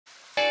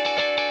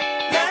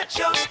와,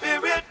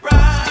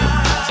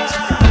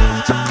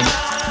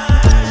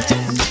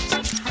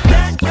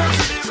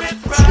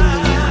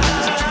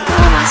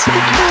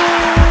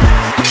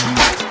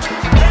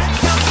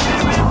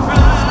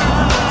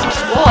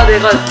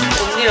 내가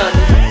언니라니.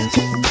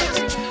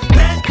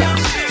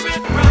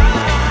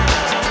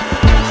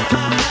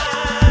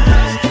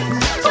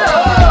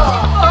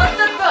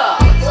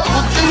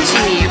 어떤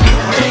짐이에요?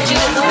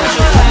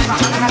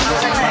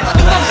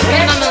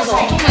 고민하면서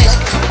엄청 많이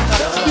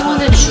시켰어요.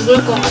 피곤해 죽을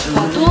것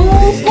같아도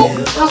꼭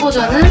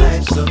하고자는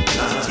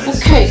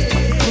오케이.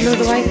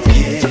 오늘도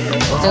화이팅.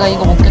 내가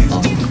이거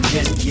먹겠다.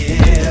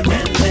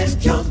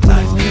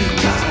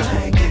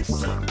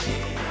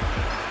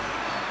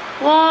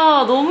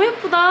 와, 너무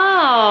예쁘다.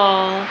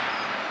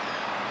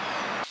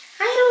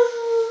 하이루.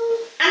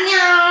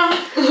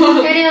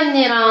 안녕. 혜리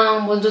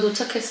언니랑 먼저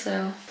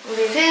도착했어요.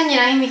 우리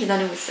세은이랑 혜미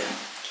기다리고 있어요.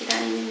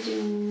 기다리는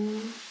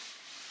중.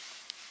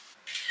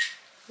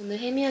 오늘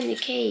혜미 언니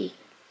케이크.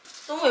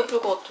 너무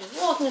예쁠 것 같아.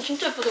 와, 근데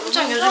진짜 예쁘다.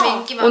 엄청 요즘에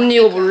인기 많아. 언니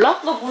이거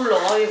몰라? 나 몰라.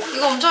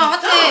 이거 엄청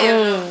핫해.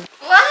 응.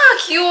 와,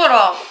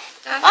 귀여워라.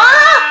 짠.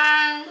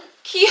 아!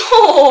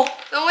 귀여워.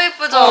 너무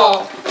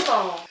예쁘죠?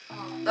 예쁘다.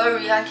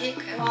 널 위한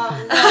케이크야. 와,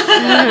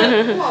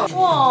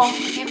 우와.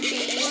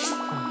 예삐.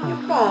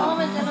 예뻐.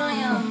 마음에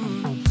들어요.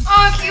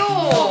 아,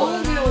 귀여워.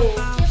 너무 귀여워.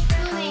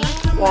 예쁘네.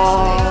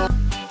 와.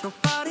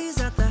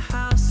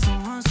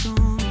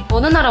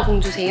 어느 나라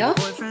공주세요?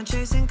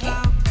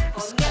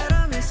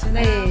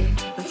 네.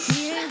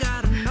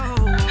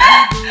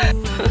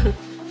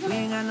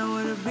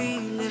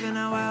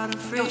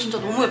 야, 진짜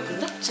너무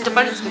예쁜데? 진짜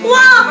빨리 주세요. 우와!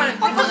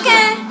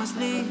 어떡해.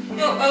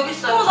 여기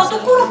있어. 나 또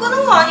코로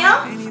끄는 거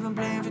아니야?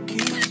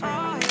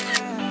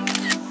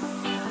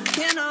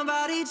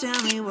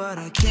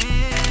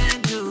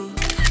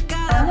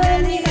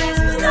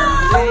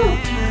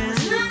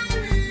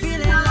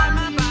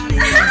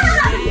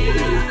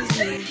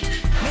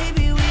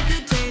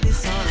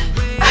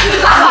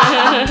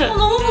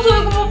 너무 무서워.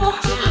 이거 봐봐.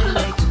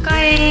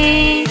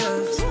 축하해.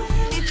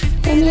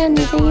 혜미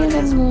언니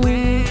생일 선물.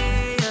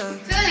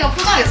 세은이가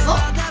포장했어?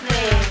 네.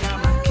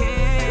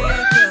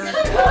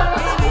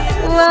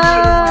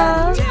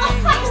 우와.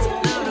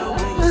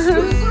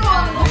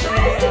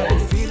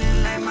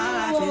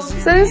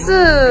 센스.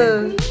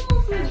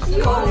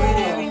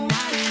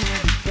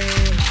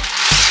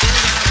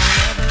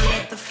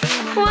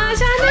 와,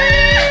 샤넬.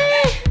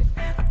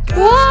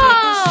 우와.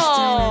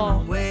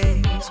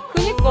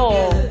 그니까.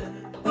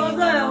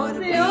 맞아요.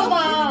 어때요?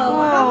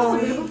 와.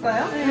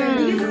 읽을까요?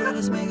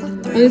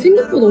 아니,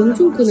 생각보다 엄청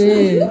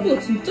크네.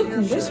 생각보다 진짜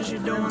큰데?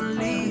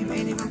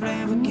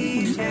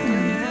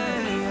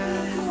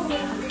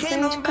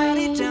 생일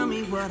축하해.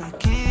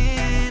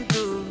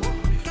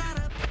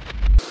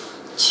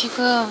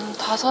 지금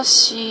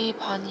 5시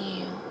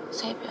반이에요.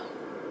 새벽.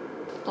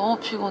 너무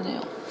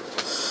피곤해요.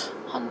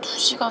 한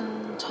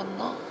 2시간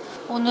잤나?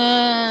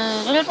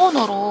 오늘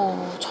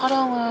일본으로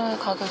촬영을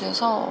가게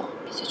돼서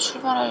이제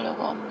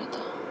출발하려고 합니다.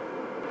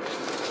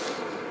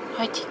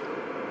 화이팅!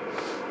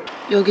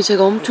 여기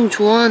제가 엄청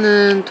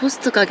좋아하는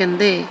토스트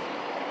가게인데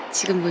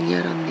지금 문이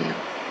열었네요.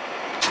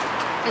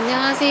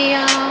 안녕하세요.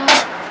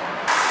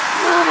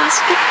 와,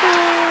 맛있겠다.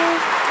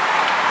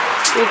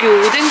 여기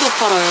오뎅도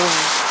팔아요.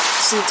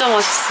 진짜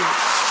맛있어.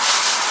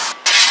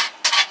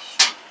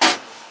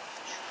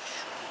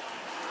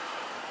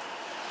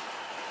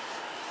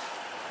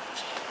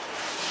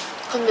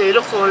 근데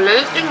이렇게 원래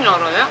일찍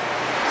열어요?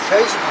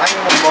 3시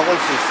반이면 먹을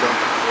수 있어.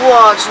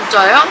 우와,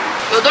 진짜요?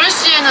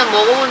 8시에는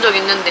먹어본 적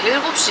있는데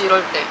 7시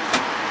이럴 때.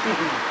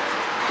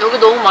 여기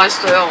너무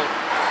맛있어요.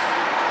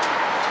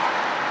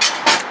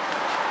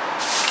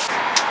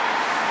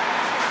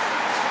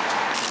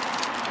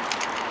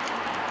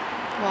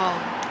 와우.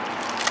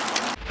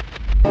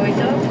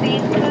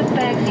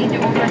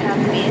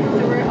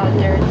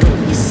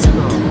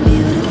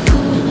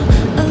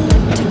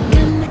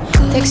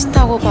 택시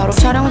타고 바로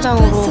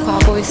촬영장으로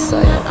가고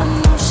있어요.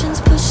 아니,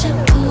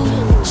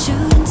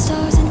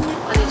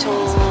 저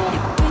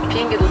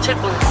비행기 놓칠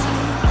뻔했어요.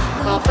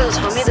 그 앞에서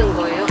잠이 든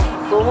거예요.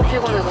 너무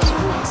피곤해가지고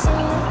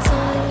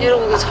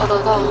이러고 이렇게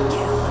자다가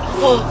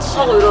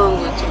하고 이러는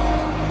거 있죠.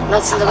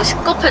 나 진짜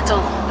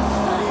시겁했잖아.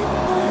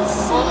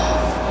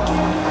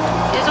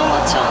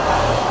 예전같지 않아.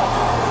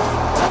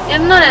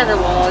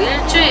 옛날에는 막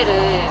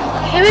일주일에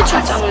해외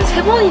출장을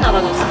 3번이나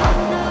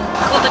다녔어요.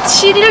 그것도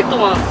 7일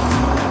동안.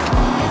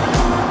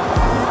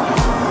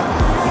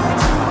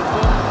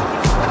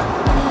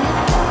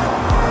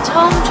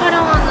 처음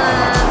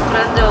촬영하는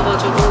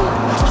브랜드여가지고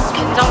좀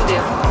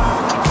긴장돼요.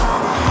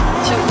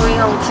 지금 거의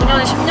한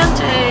 9년, 10년째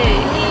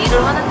이 일을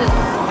하는데도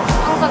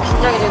항상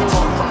긴장이 되는 것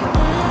같아요.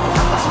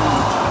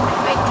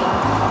 파이팅!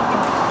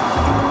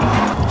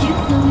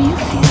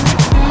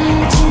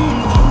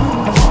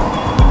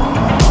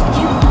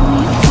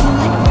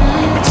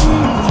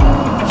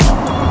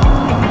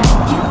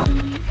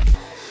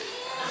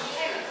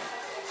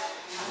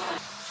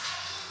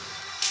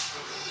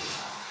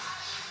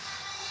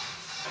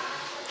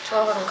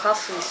 좋아하는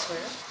가수 있어요?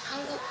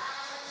 한국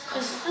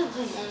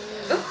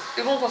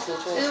일본 가수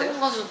좋아하세요? 일본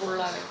가수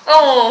몰라요.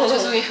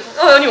 죄송해요.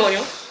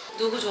 아니요.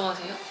 누구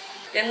좋아하세요?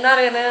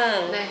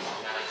 옛날에는 네.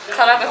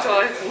 카라가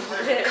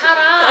좋아했었는데.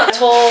 카라.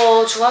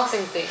 저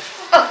중학생 때.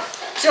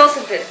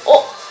 중학생 때.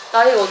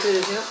 나이가 어떻게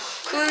되세요?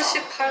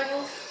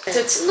 98년.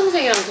 제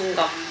친동생이랑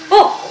동갑.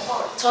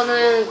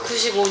 저는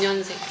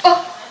 95년생.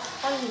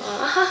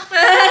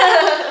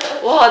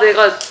 와,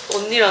 내가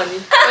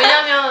언니라니.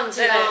 왜냐면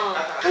제가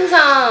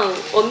항상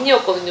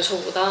언니였거든요,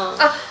 저보다.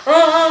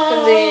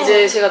 근데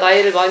이제 제가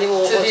나이를 많이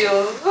먹어가지고.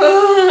 드디어.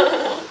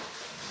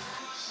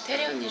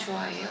 태리 언니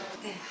좋아해요?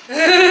 네.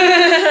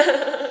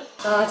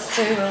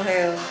 진짜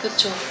유명해요.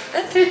 그쵸.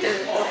 뜰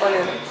때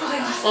약간은.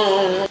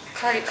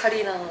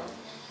 가리나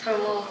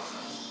닮아.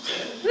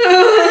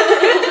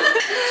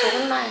 저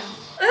혼나요.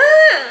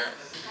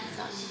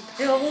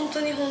 야,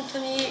 혼돈이.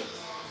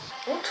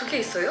 두 개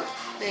있어요?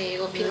 네,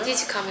 이거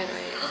빈티지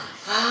카메라예요.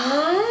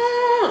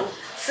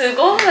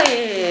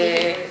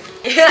 스고이.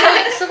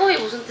 스고이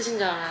무슨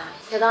뜻인지 알아요?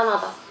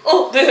 대단하다.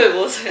 네,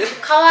 뭐세요?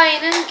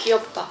 카와이는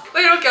귀엽다.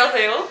 왜 이렇게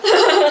하세요?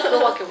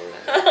 그거밖에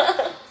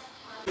몰라요.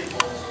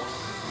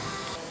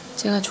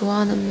 제가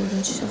좋아하는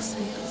물을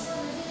주셨어요.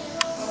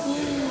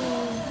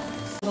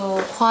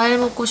 과일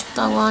먹고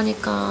싶다고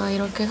하니까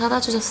이렇게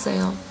사다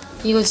주셨어요.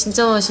 이거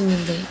진짜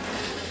맛있는데.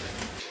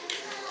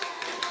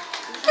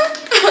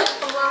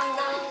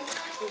 감사합니다.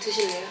 좀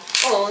드실래요?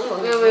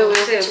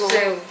 왜?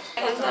 주세요.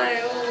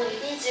 감사해요.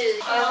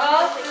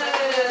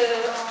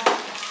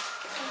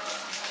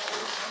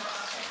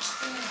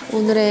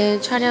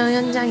 오늘의 촬영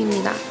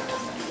현장입니다.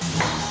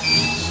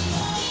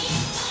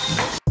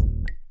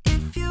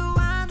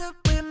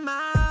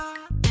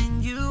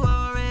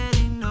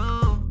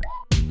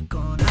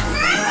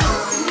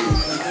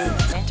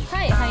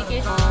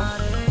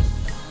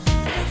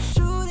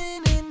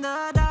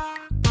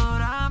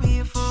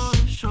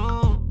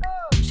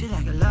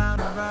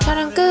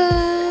 촬영 끝!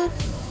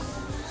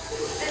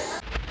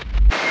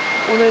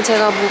 오늘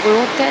제가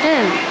묵을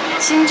호텔은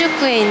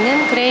신주쿠에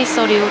있는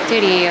그레이서리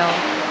호텔이에요.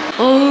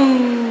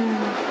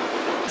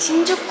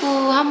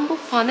 신주쿠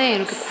한복판에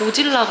이렇게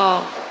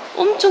고질라가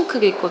엄청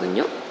크게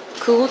있거든요?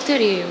 그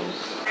호텔이에요.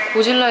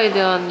 고질라에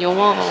대한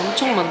영화가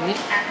엄청 많네.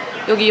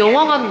 여기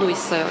영화관도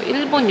있어요.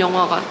 일본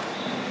영화관.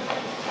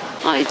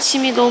 이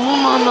짐이 너무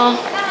많아.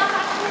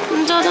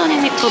 혼자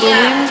다니니까 너무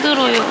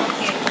힘들어요.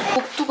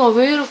 복도가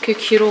왜 이렇게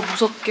길어,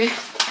 무섭게.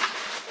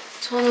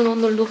 저는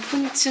오늘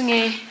높은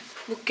층에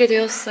묵게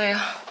되었어요.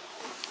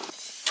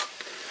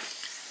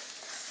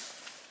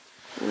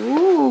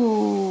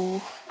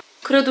 오,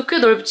 그래도 꽤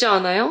넓지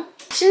않아요?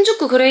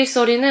 신주쿠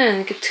그레이서리는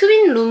이렇게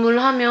트윈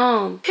룸을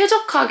하면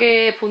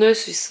쾌적하게 보낼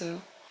수 있어요.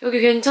 여기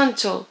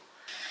괜찮죠?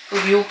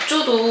 여기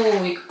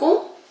욕조도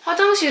있고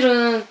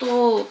화장실은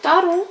또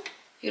따로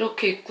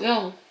이렇게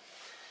있고요.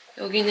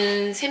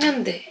 여기는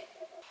세면대.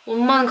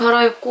 옷만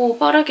갈아입고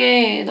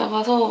빠르게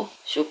나가서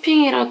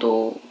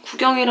쇼핑이라도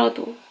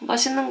구경이라도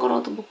맛있는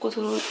거라도 먹고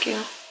들어올게요.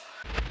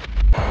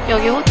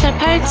 여기 호텔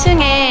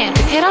 8층에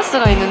이렇게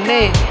테라스가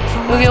있는데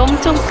여기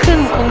엄청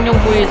큰 공룡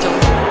보이죠?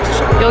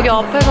 여기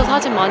앞에서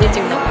사진 많이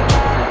찍나 봐요.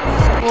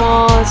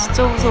 와,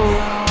 진짜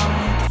무서워.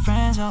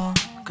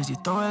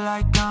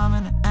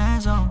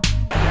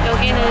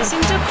 여기는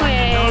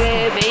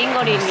신주쿠의 메인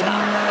거리입니다.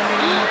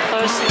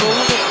 날씨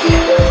너무 좋고.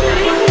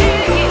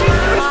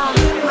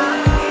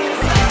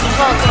 우선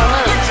저는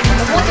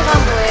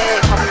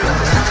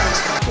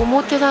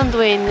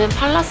오모테산도에 있는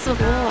팔라스로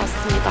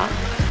왔습니다.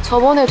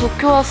 저번에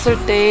도쿄 왔을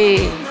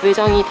때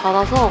매장이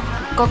닫아서 못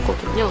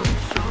갔거든요.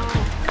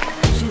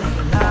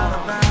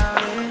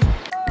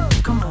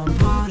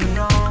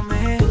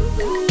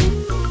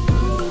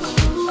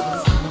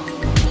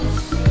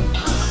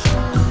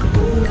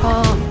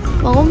 뭔가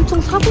막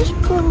엄청 사고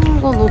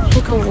싶은 건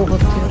없었던 것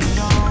같아요.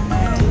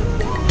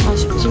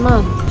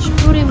 아쉽지만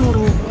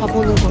슈프림으로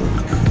가보는 걸로.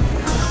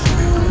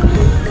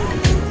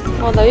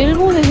 나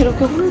일본에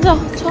이렇게 혼자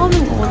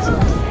처음인 것 같아.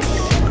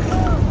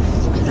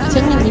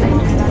 쟁이님.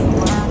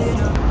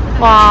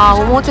 와,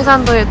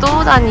 오모테산도에 또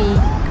오다니.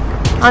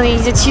 아니,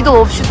 이제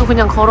지도 없이도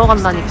그냥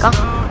걸어간다니까?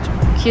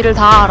 길을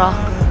다 알아.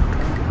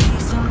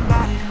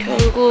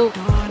 결국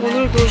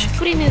오늘도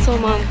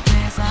슈프림에서만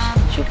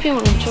쇼핑을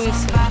엄청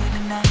했어요.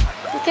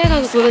 호텔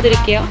가서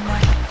보여드릴게요.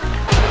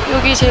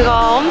 여기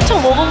제가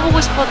엄청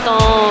먹어보고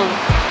싶었던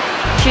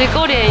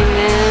길거리에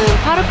있는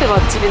파르페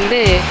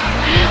맛집인데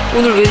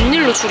오늘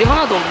웬일로 줄이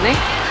하나도 없네?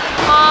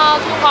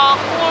 좀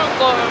갖고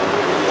올걸.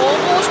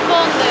 먹어보고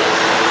싶었는데.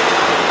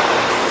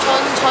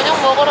 전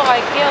저녁 먹으러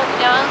갈게요,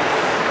 그냥.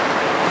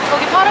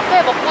 저기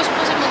파르페 먹고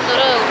싶으신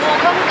분들은 꼭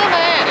현금을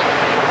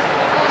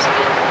갖고 오시길.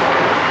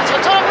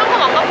 저처럼 현금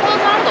안 갖고 오는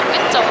사람도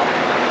없겠죠?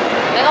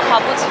 내가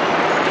바보지.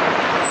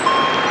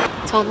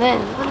 저는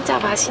혼자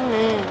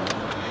맛있는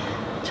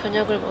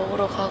저녁을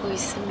먹으러 가고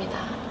있습니다.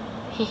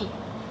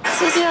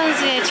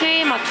 스즈현스의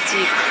최애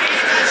맛집.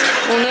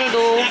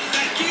 오늘도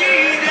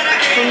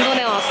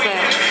돈돈에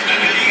왔어요.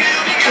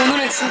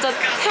 오늘은 진짜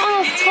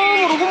태어나서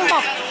처음으로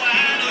혼밥.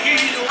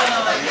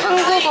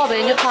 한국 햄버거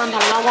메뉴판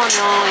달라고 하면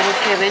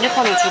이렇게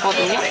메뉴판을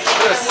주거든요.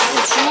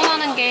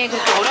 주문하는 게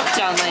그렇게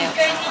어렵지 않아요.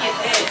 아니,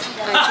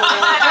 저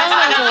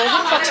태어나서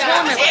햄버거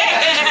처음 해봤어요.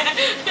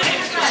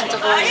 진짜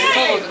그런 거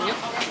못하거든요.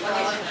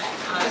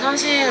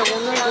 사실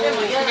오늘도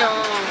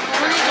그냥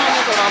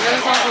편의점에서 라면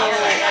사서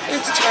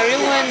일찍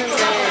자려고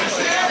했는데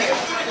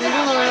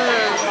운동은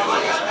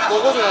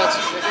먹어줘야지.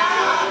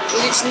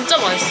 여기 진짜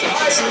맛있어요.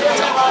 진짜.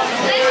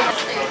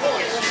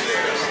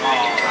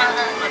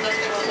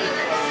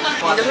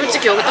 근데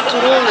솔직히 여기 딱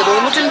들어오는데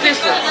너무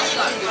창피했어요.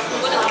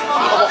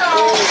 이거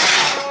먹고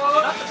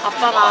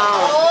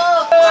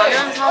아빠가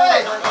라면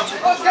사온다고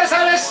해가지고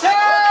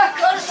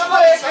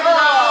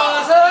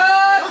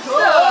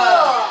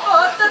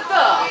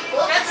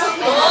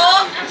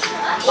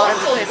말을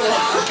못해서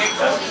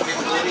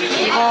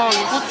이거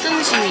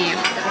꽃등심이에요.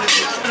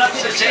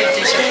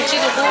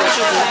 김치도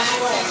구워주고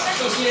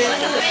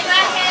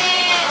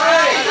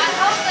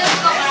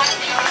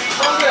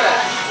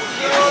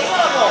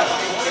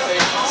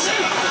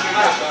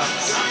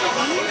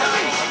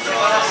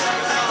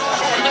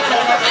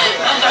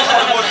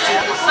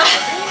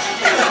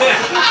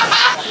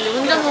근데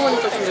혼자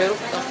먹으니까 좀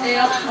외롭다.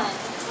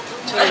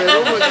 제가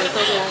외로움을 좀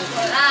타서.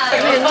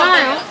 근데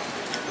괜찮아요.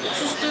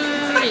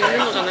 옥수수들이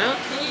있는 거잖아요.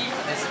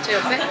 제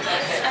옆에.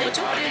 그렇죠?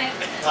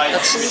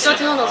 나 진짜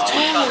태어나서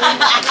처음 먹는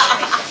거.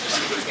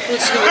 그리고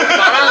지금 이렇게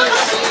말하는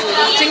것도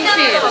너무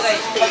창피해요.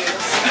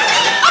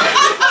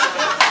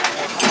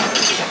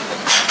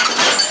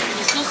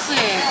 이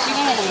소스에 찍어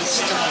먹으면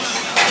진짜 맛있어.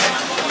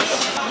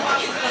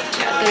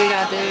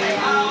 야들야들.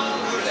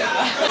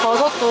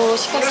 버섯도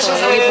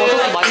시켰어요. 여기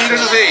버섯도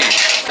맛있어요.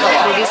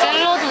 여기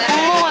샐러드 꼭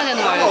먹어야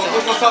되는 거 알죠?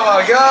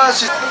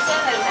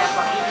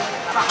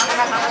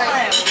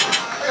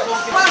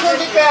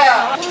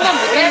 혼밥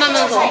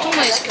못한다면서 엄청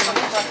많이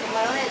시켰는데.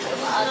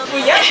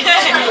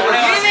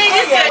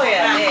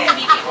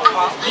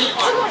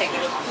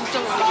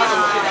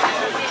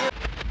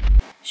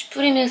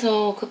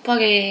 슈프림에서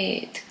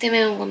급하게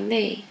득템해온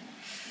건데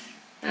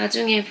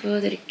나중에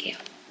보여드릴게요.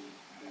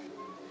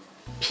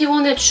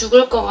 피곤해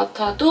죽을 것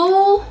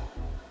같아도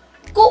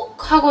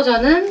꼭 하고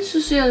자는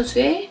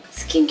수수연수의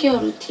스킨케어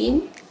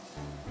루틴.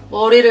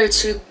 머리를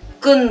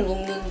질끈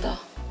묶는다.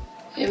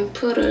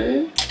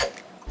 앰플을,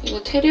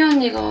 이거 테리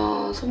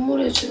언니가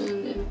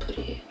선물해준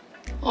앰플이에요.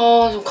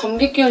 아, 좀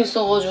감기 기운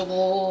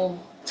있어가지고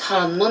잘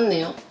안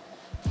맞네요.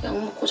 약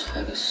먹고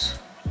자야겠어.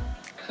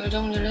 결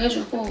정리를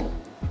해주고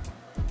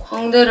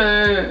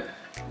광대를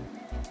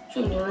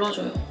좀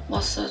눌러줘요.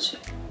 마사지.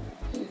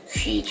 여기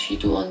귀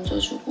뒤도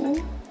만져주고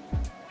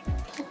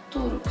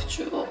턱도 이렇게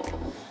쭉.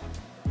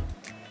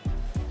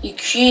 이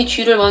귀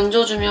뒤를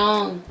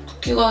만져주면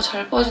붓기가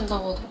잘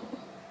빠진다고 하더라고요.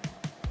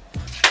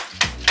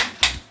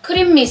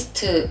 크림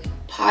미스트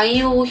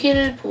바이오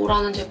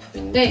힐보라는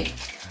제품인데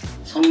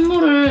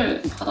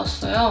선물을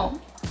받았어요.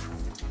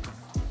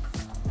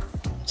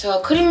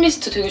 제가 크림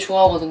미스트 되게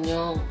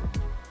좋아하거든요.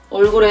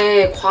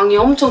 얼굴에 광이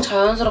엄청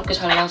자연스럽게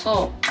잘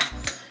나서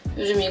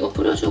요즘 이거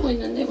뿌려주고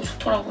있는데 이거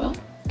좋더라고요.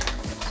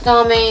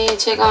 그다음에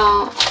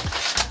제가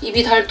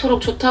입이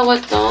닳도록 좋다고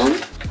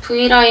했던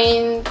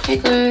V라인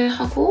팩을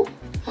하고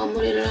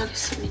마무리를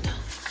하겠습니다.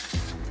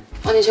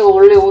 아니 제가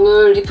원래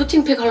오늘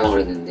리프팅 팩 하려고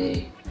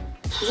했는데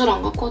붓을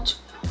안 갖고 왔지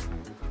뭐야.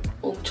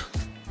 엄청.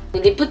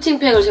 리프팅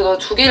팩을 제가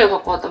 2개를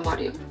갖고 왔단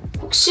말이에요.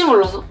 혹시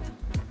몰라서.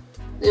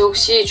 근데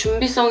역시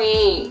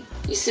준비성이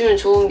있으면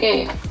좋은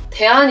게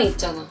대안이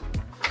있잖아.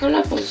 큰일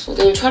날 뻔했어.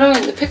 내일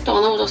촬영했는데 팩도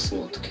안 하고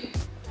잤으면 어떡해.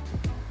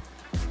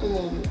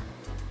 어머.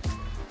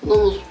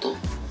 너무 좋다.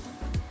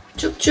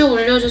 쭉쭉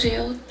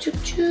올려주세요.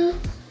 쭉쭉.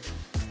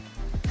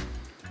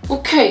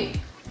 오케이.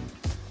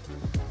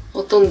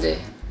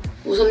 어떤데?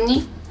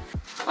 웃었니?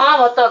 아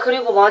맞다.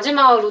 그리고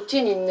마지막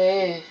루틴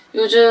있네.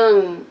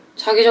 요즘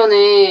자기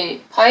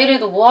전에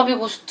바이레도 모하비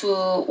고스트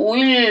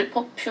오일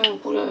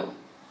퍼퓸 뿌려요.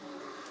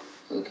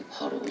 여기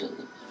바르고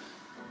잤단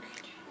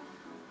말이야.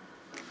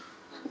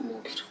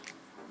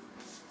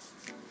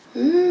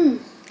 손목이랑.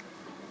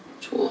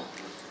 좋아.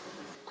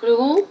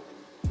 그리고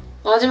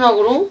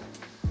마지막으로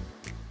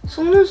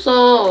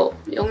속눈썹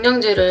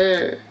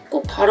영양제를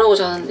꼭 바르고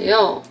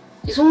자는데요.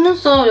 이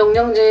속눈썹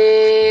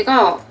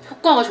영양제가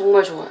효과가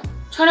정말 좋아요.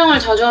 촬영을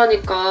자주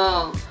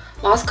하니까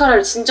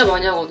마스카라를 진짜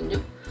많이 하거든요.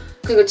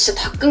 그러니까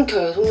진짜 다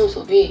끊겨요,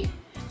 속눈썹이.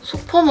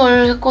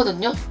 속펌을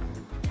했거든요.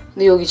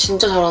 근데 여기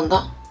진짜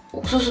잘한다.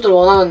 옥수수들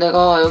원하면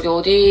내가 여기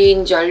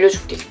어디인지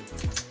알려줄게.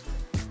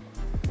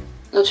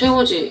 나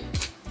최고지?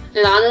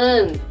 근데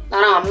나는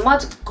나랑 안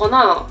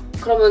맞거나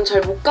그러면 잘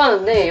못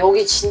가는데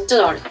여기 진짜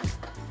잘해.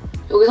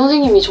 여기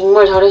선생님이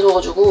정말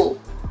잘해줘가지고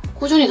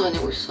꾸준히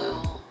다니고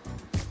있어요.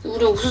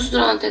 우리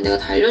옥수수들한테 내가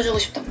다 알려주고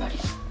싶단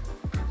말이야.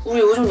 우리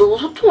요즘 너무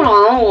소통을 안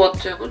하는 것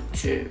같아,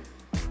 그치?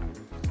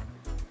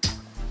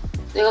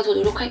 내가 더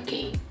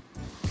노력할게.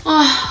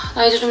 아,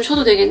 나 이제 좀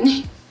쉬어도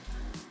되겠니?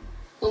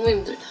 너무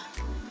힘들다.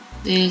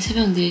 내일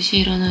새벽 4시에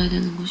일어나야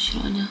되는 거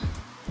싫어하냐?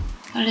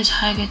 빨리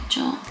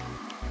자야겠죠?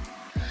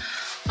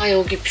 아,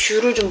 여기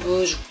뷰를 좀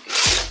보여줄게.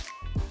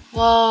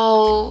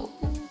 와우,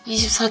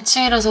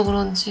 24층이라서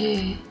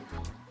그런지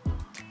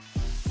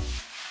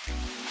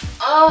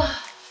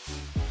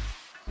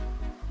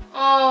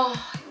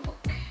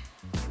행복해.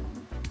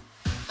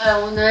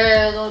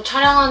 오늘 너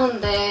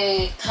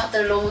촬영하는데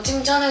다들 너무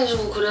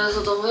칭찬해주고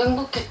그래서 너무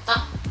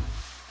행복했다.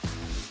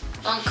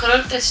 난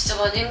그럴 때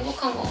진짜 많이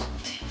행복한 것 같아.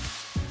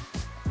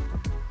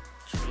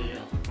 졸려.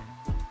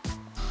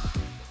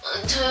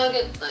 안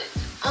자야겠다 이제.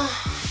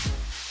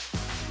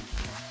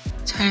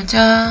 잘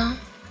자.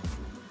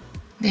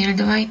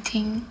 내일도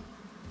화이팅.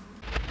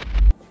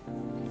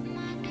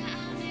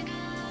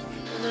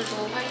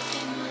 오늘도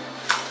화이팅.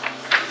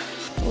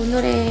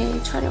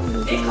 오늘의 촬영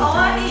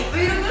룩입니다.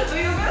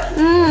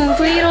 브이로그?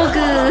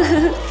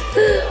 브이로그.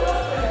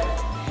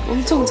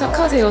 엄청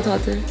착하세요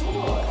다들.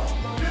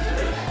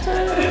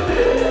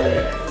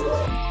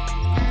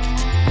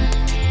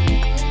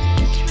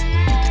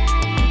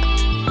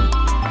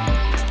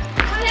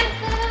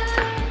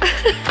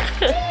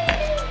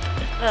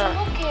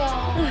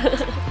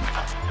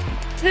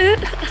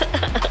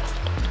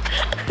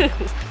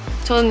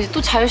 저는 이제 또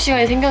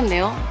자유시간이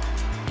생겼네요.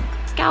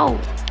 까우.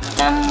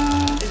 짠!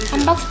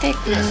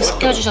 함박스테이크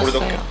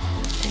시켜주셨어요.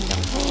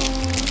 된장국.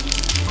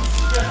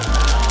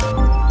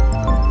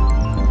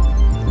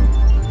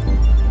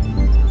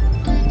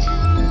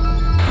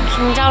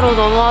 긴자로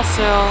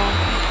넘어왔어요.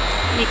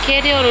 이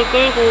캐리어를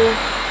끌고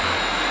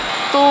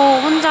또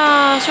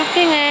혼자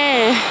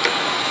쇼핑을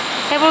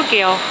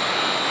해볼게요.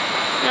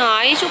 그냥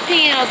아이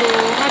쇼핑이라도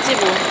하지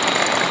뭐.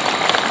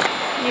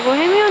 이거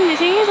혜미 언니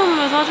생일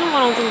선물 사준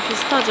거랑 좀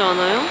비슷하지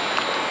않아요?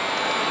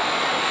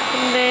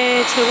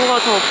 근데 재고가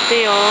더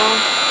없대요.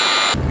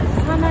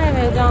 하나의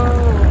매장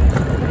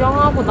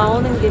구경하고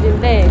나오는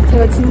길인데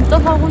제가 진짜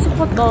사고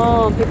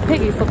싶었던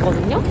백팩이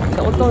있었거든요?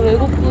 어떤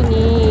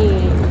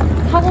외국분이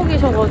사고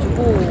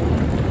계셔가지고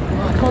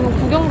저는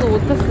구경도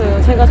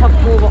못했어요. 제가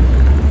자꾸 막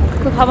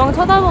그 가방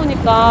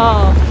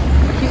쳐다보니까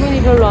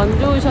기분이 별로 안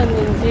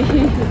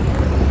좋으셨는지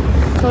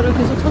저를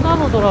계속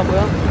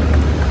쳐다보더라고요.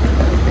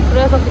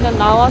 그래서 그냥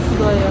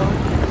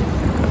나왔어요.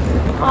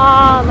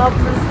 아, 나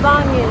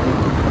불쌍해.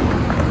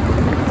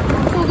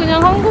 저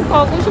그냥 한국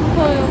가고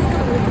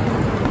싶어요.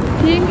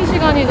 비행기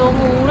시간이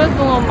너무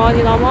오랫동안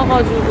많이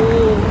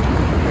남아가지고.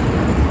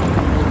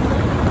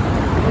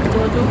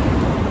 어쩌죠?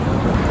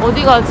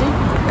 어디 가지?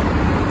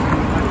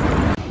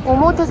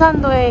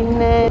 오모테산도에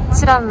있는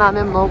이치란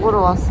라면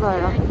먹으러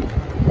왔어요.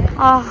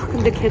 아,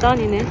 근데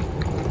계단이네.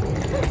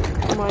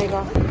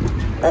 오마이갓.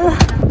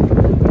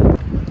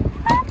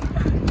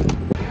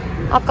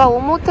 아까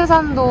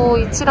오모테산도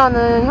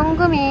이치라는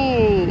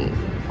현금이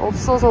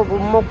없어서 못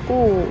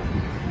먹고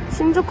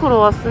신주쿠로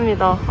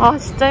왔습니다. 아,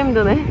 진짜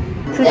힘드네.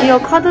 드디어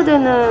카드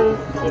되는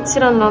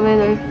이치란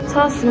라멘을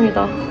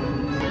찾았습니다.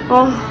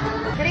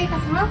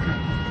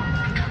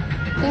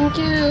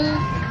 땡큐.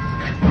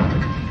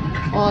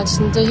 와,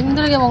 진짜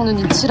힘들게 먹는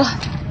이치란.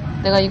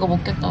 내가 이거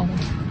먹겠다고.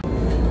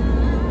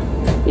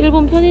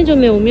 일본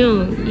편의점에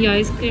오면 이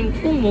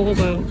아이스크림 꼭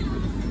먹어봐요.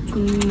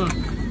 존맛.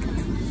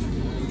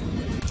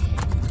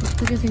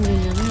 어떻게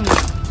생겼냐면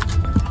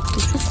또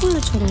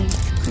초콜릿처럼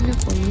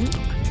생겼거든요?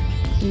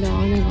 근데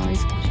안에가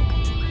아이스크림.